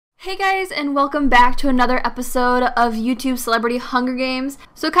Hey guys, and welcome back to another episode of YouTube Celebrity Hunger Games.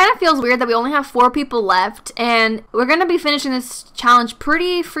 So it kind of feels weird that we only have 4 people left, and we're going to be finishing this challenge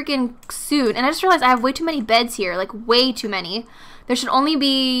pretty freaking soon. And I just realized I have way too many beds here, like way too many. There should only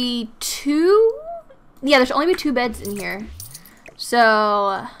be 2? Yeah, there should only be 2 beds in here.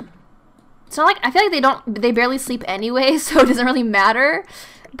 So it's not like, I feel like they barely sleep anyway, so it doesn't really matter.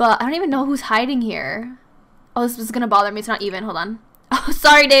 But I don't even know who's hiding here. Oh, this is going to bother me. It's not even. Hold on. Oh,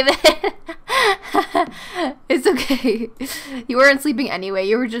 sorry, David. It's okay. You weren't sleeping anyway.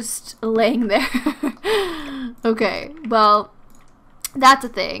 You were just laying there. Okay, well, that's a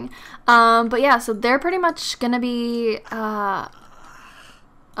thing. But yeah, so they're pretty much gonna be, oh,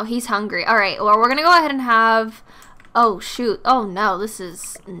 he's hungry. All right, well, we're gonna go ahead and have, oh, shoot. Oh, no, this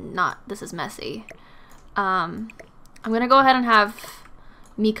is messy. I'm gonna go ahead and have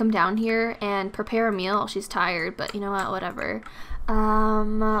me come down here and prepare a meal. She's tired, but you know what, whatever.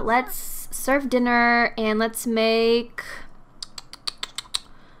 Let's serve dinner and let's make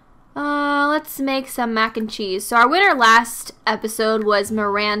some mac and cheese. So our winner last episode was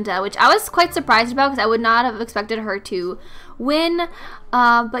Miranda, which I was quite surprised about because I would not have expected her to win,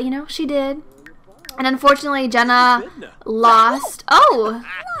 but you know, she did. And unfortunately Jenna lost. Oh!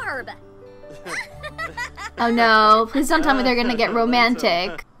 Oh no, please don't tell me they're gonna get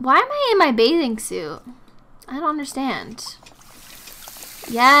romantic. Why am I in my bathing suit? I don't understand.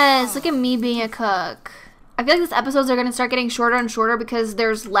 Yes, look at me being a cook. I feel like these episodes are going to start getting shorter and shorter because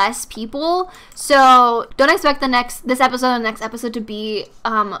there's less people. So don't expect this episode and the next episode to be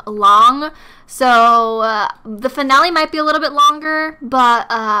long. So the finale might be a little bit longer, but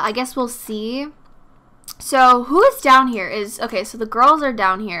I guess we'll see. So who is down here? Okay, so the girls are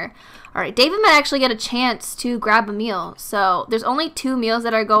down here. All right, David might actually get a chance to grab a meal. So there's only 2 meals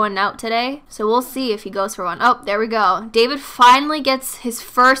that are going out today. So we'll see if he goes for one. Oh, there we go. David finally gets his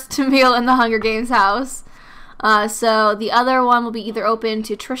first meal in the Hunger Games house. So the other one will be either open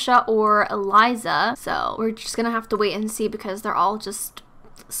to Trisha or Eliza. So we're just going to have to wait and see because they're all just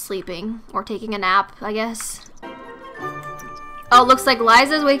sleeping or taking a nap, I guess. Oh, looks like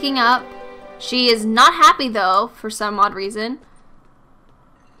Liza's waking up. She is not happy though for some odd reason.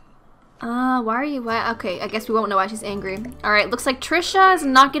 Okay, I guess we won't know why she's angry. Alright, looks like Trisha is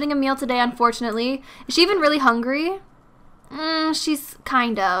not getting a meal today, unfortunately. Is she even really hungry? She's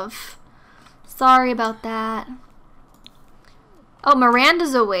kind of. Sorry about that. Oh,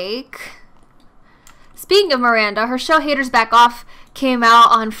 Miranda's awake. Speaking of Miranda, her show Haters Back Off came out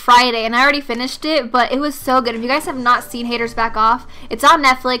on Friday, and I already finished it, but it was so good. If you guys have not seen Haters Back Off, it's on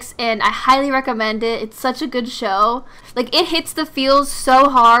Netflix, and I highly recommend it. It's such a good show. Like, it hits the feels so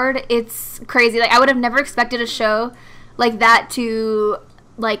hard. It's crazy. Like, I would have never expected a show like that to,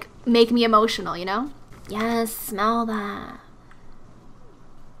 like, make me emotional, you know? Yes, smell that.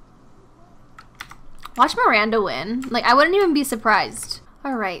 Watch Miranda win. Like, I wouldn't even be surprised.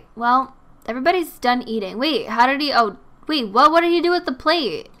 Alright, well, everybody's done eating. Wait, how did he... Oh, wait, what did he do with the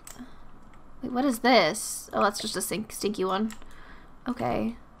plate? Wait, what is this? Oh, that's just a stinky one.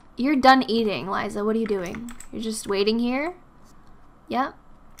 Okay. You're done eating, Liza. What are you doing? You're just waiting here? Yep.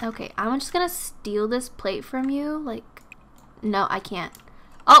 Okay, I'm just gonna steal this plate from you. Like, no, I can't.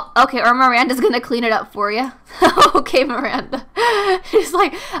 Oh, okay, or Miranda's gonna clean it up for you. Okay, Miranda. She's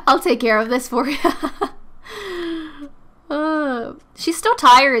like, I'll take care of this for you. She's still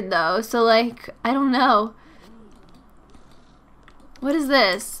tired, though, so, like, I don't know. What is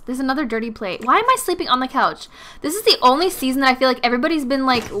this? There's another dirty plate. Why am I sleeping on the couch? This is the only season that I feel like everybody's been,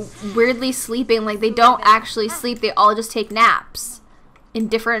 like, weirdly sleeping. Like, they don't actually sleep. They all just take naps in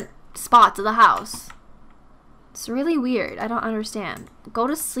different spots of the house. It's really weird. I don't understand. Go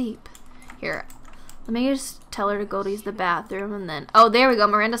to sleep. Here. Let me just tell her to go to use the bathroom and then... Oh, there we go.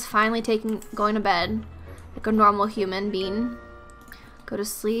 Miranda's finally going to bed. Like a normal human being. Go to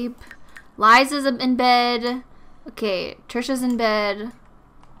sleep. Liza's in bed. Okay, Trisha's in bed.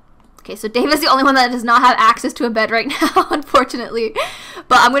 Okay, so David's the only one that does not have access to a bed right now, unfortunately.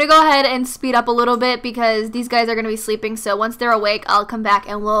 But I'm going to go ahead and speed up a little bit because these guys are going to be sleeping. So once they're awake, I'll come back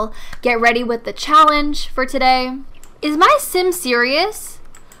and we'll get ready with the challenge for today. Is my sim serious?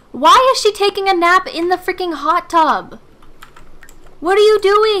 Why is she taking a nap in the freaking hot tub? What are you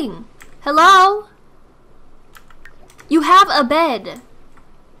doing? Hello? You have a bed.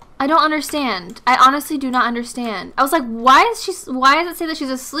 I don't understand. I honestly do not understand. I was like, why does it say that she's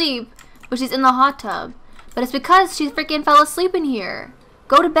asleep, but she's in the hot tub? But it's because she freaking fell asleep in here.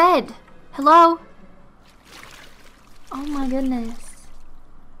 Go to bed. Hello? Oh my goodness.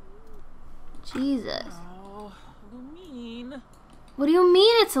 Jesus. Oh, mean. What do you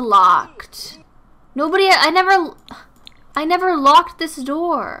mean it's locked? Nobody, I never... I never locked this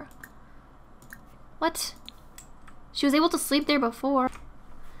door. What? She was able to sleep there before.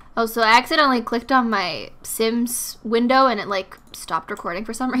 Oh, so I accidentally clicked on my Sims window and it like stopped recording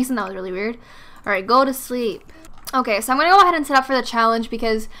for some reason. That was really weird. Alright, go to sleep. Okay, so I'm gonna go ahead and set up for the challenge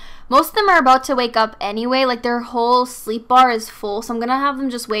because most of them are about to wake up anyway. Like their whole sleep bar is full, so I'm gonna have them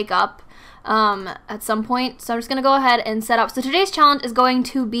just wake up at some point. So I'm just gonna go ahead and set up. So today's challenge is going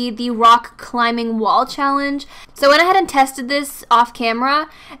to be the rock climbing wall challenge. So I went ahead and tested this off camera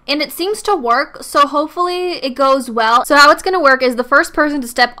and it seems to work, so hopefully it goes well. So how it's gonna work is the first person to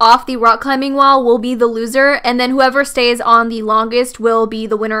step off the rock climbing wall will be the loser, and then whoever stays on the longest will be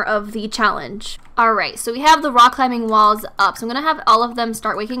the winner of the challenge. Alright, so we have the rock climbing walls up, so I'm gonna have all of them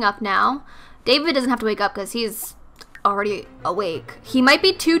start waking up now. David doesn't have to wake up because he's already awake. He might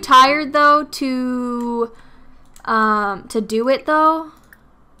be too tired though to do it though.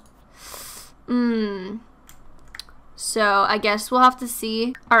 So I guess we'll have to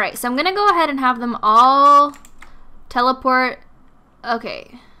see. Alright, so I'm gonna go ahead and have them all teleport.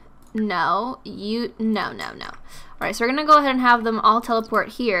 Okay. No. No. Alright, so we're gonna go ahead and have them all teleport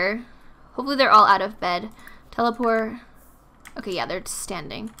here. Hopefully they're all out of bed. Teleport. Okay, yeah, they're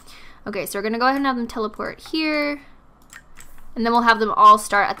standing. Okay, so we're gonna go ahead and have them teleport here. And then we'll have them all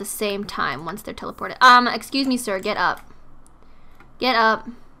start at the same time once they're teleported. Excuse me, sir, get up. Get up.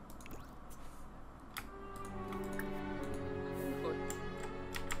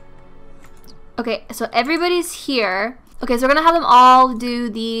 Okay, so everybody's here. Okay, so we're gonna have them all do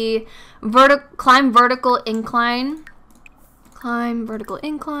the climb vertical incline. Climb vertical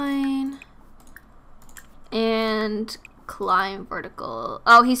incline. And climb vertical.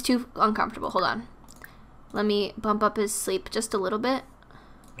 Oh, he's too uncomfortable. Hold on. Let me bump up his sleep just a little bit.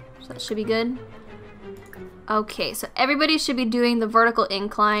 So that should be good. Okay, so everybody should be doing the vertical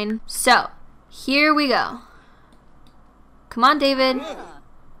incline. So, here we go. Come on, David.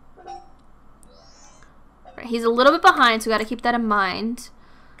 Right, he's a little bit behind, so we gotta keep that in mind.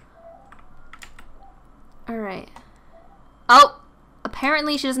 Alright. Oh!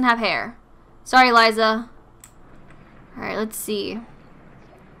 Apparently she doesn't have hair. Sorry, Liza. Alright, let's see.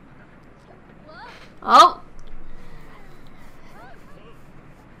 Oh!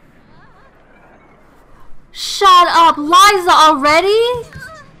 Shut up, Liza, already?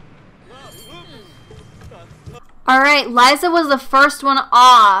 Alright, Liza was the first one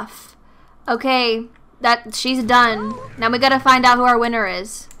off. Okay, she's done. Now we gotta find out who our winner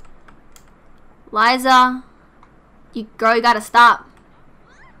is. Liza, girl, you gotta stop.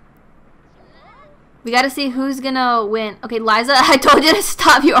 We gotta see who's gonna win. Okay, Liza, I told you to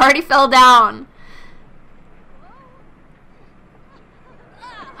stop. You already fell down.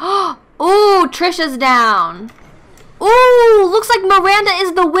 Ooh, Trisha's down. Ooh, looks like Miranda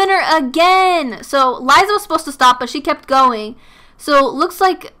is the winner again. So Liza was supposed to stop, but she kept going. So looks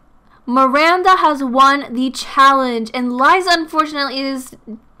like Miranda has won the challenge, and Liza unfortunately is.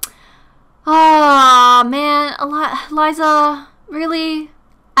 Oh man, Liza, really?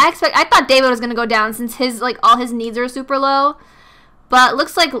 I thought David was gonna go down since his all his needs are super low. But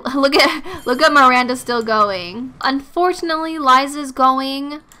looks like look at Miranda still going. Unfortunately, Liza's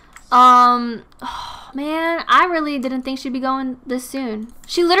going. Oh man, I really didn't think she'd be going this soon.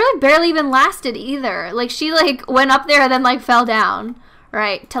 She literally barely even lasted either. Like she went up there and then fell down.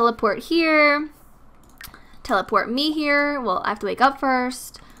 Right, teleport here. Teleport me here. Well, I have to wake up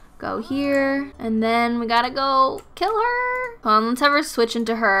first. Go here, and then we gotta go kill her. Let's have her switch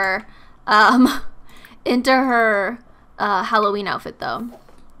into her Halloween outfit though.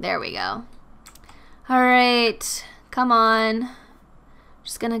 There we go. All right, come on.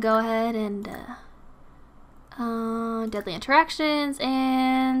 Just gonna go ahead and deadly interactions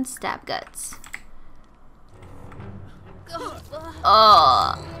and stab guts.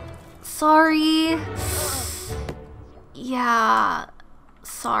 Oh, sorry. Yeah.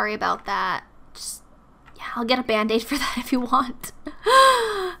 Sorry about that. Just, yeah, I'll get a band-aid for that if you want.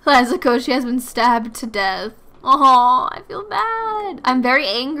 Liza, she has been stabbed to death. Oh, I feel bad. I'm very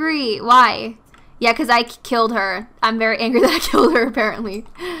angry. Why? Yeah, because I killed her. I'm very angry that I killed her, apparently.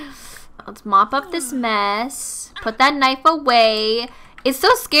 Let's mop up this mess. Put that knife away. It's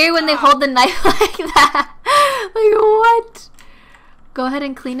so scary when they hold the knife like that. What? Go ahead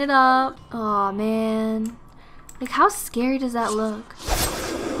and clean it up. Oh, man. How scary does that look?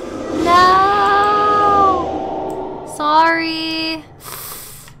 No! Sorry.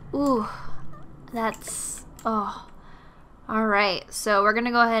 Ooh. That's... Oh. Alright, so we're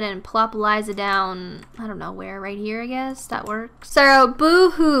gonna go ahead and plop Liza down, I don't know where, right here I guess, that works. Sarah,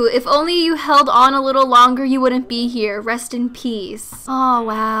 boo-hoo, if only you held on a little longer you wouldn't be here, rest in peace. Oh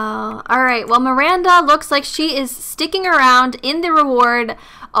wow. Alright, well Miranda looks like she is sticking around in the reward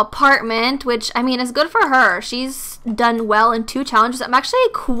apartment, which I mean is good for her. She's done well in 2 challenges. I'm actually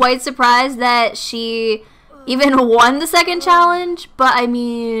quite surprised that she even won the 2nd challenge, but I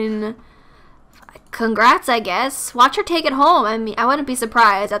mean, congrats, I guess. Watch her take it home. I mean, I wouldn't be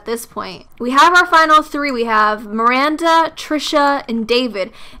surprised at this point. We have our final 3. We have Miranda, Trisha, and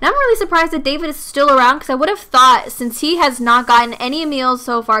David. And I'm really surprised that David is still around because I would have thought since he has not gotten any meals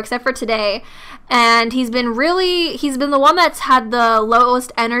so far except for today, and he's been the one that's had the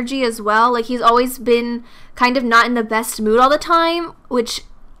lowest energy as well. Like, he's always been kind of not in the best mood all the time, which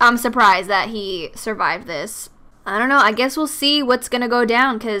I'm surprised that he survived this. I don't know. I guess we'll see what's gonna go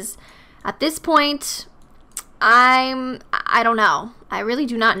down because at this point, I don't know. I really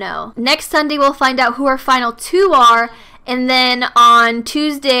do not know. Next Sunday, we'll find out who our final 2 are. And then on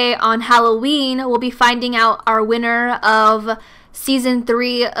Tuesday, on Halloween, we'll be finding out our winner of Season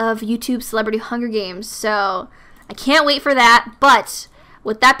 3 of YouTube Celebrity Hunger Games. So I can't wait for that. But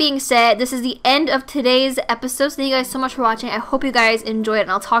with that being said, this is the end of today's episode. So thank you guys so much for watching. I hope you guys enjoyed it.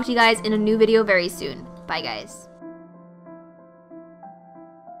 And I'll talk to you guys in a new video very soon. Bye, guys.